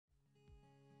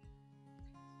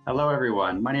Hello,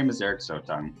 everyone. My name is Eric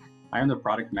Sotang. I am the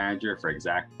product manager for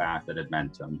Exact Path at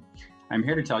Admentum. I'm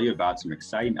here to tell you about some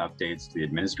exciting updates to the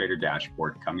administrator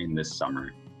dashboard coming this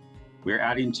summer. We are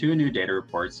adding 2 new data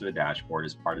reports to the dashboard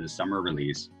as part of the summer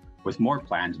release, with more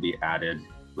planned to be added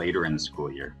later in the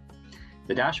school year.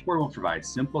 The dashboard will provide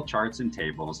simple charts and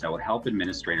tables that will help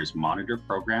administrators monitor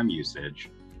program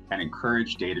usage and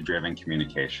encourage data-driven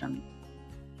communication.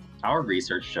 Our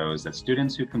research shows that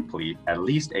students who complete at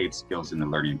least 8 skills in the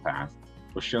learning path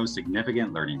will show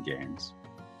significant learning gains.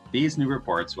 These new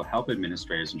reports will help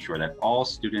administrators ensure that all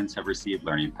students have received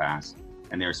learning paths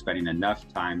and they are spending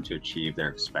enough time to achieve their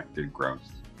expected growth.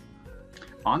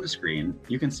 On the screen,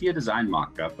 you can see a design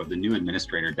mock-up of the new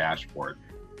administrator dashboard.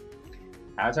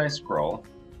 As I scroll,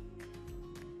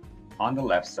 on the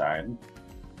left side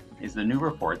is the new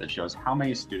report that shows how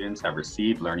many students have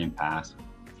received learning paths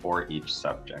for each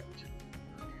subject.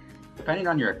 Depending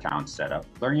on your account setup,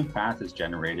 Learning Path is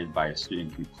generated by a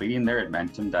student completing their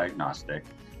Admentum diagnostic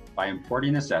by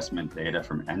importing assessment data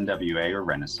from NWA or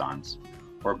Renaissance,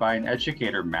 or by an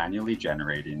educator manually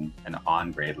generating an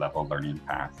on-grade level learning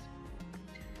path.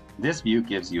 This view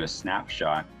gives you a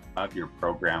snapshot of your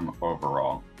program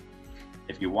overall.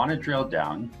 If you want to drill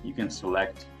down, you can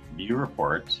select View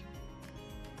Report,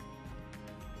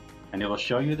 and it will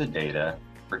show you the data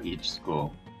for each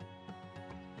school.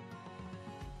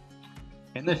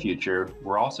 In the future,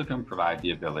 we're also going to provide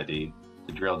the ability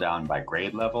to drill down by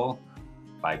grade level,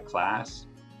 by class,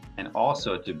 and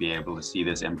also to be able to see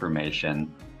this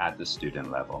information at the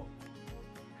student level.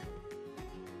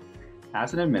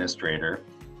 As an administrator,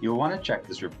 you'll want to check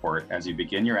this report as you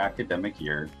begin your academic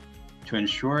year to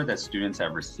ensure that students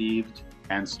have received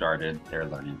and started their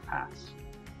learning paths.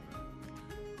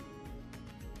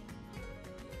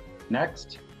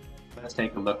 Next, let's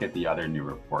take a look at the other new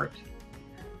report.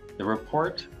 The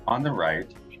report on the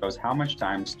right shows how much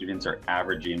time students are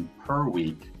averaging per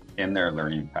week in their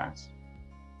learning paths.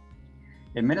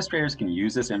 Administrators can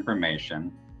use this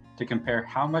information to compare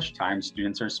how much time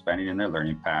students are spending in their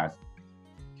learning path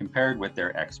compared with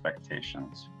their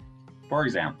expectations. For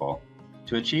example,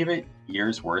 to achieve a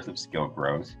year's worth of skill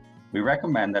growth, we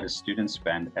recommend that a student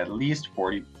spend at least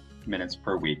 40 minutes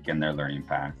per week in their learning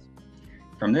path.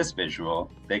 From this visual,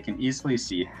 they can easily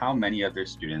see how many of their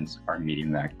students are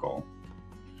meeting that goal.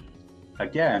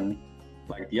 Again,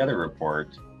 like the other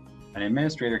report, an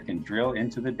administrator can drill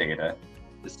into the data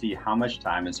to see how much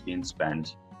time is being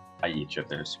spent by each of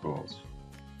their schools.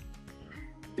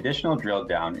 Additional drill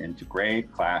down into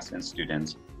grade, class, and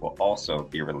students will also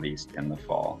be released in the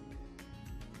fall.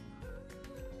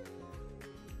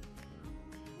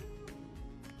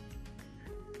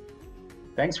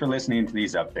 Thanks for listening to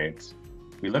these updates.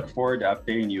 We look forward to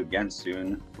updating you again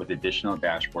soon with additional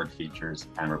dashboard features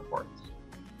and reports.